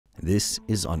This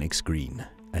is Onyx Green,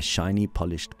 a shiny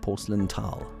polished porcelain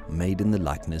tile made in the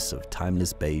likeness of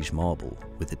timeless beige marble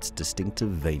with its distinctive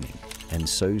veining, and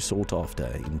so sought after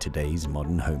in today's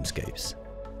modern homescapes.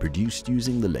 Produced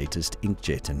using the latest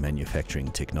inkjet and manufacturing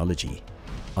technology,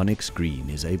 Onyx Green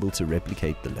is able to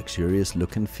replicate the luxurious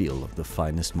look and feel of the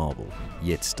finest marble,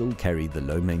 yet still carry the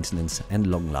low maintenance and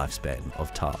long lifespan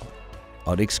of tile.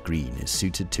 Onyx Green is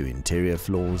suited to interior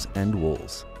floors and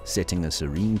walls, setting a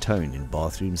serene tone in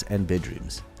bathrooms and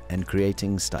bedrooms, and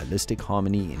creating stylistic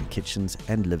harmony in kitchens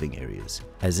and living areas,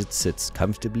 as it sits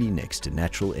comfortably next to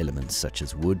natural elements such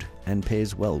as wood and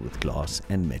pairs well with glass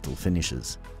and metal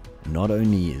finishes. Not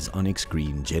only is Onyx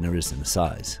Green generous in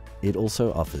size, it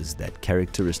also offers that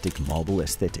characteristic marble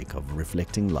aesthetic of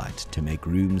reflecting light to make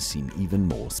rooms seem even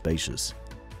more spacious.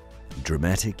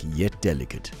 Dramatic yet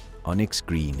delicate, Onyx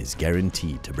Green is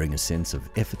guaranteed to bring a sense of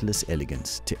effortless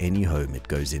elegance to any home it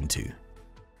goes into.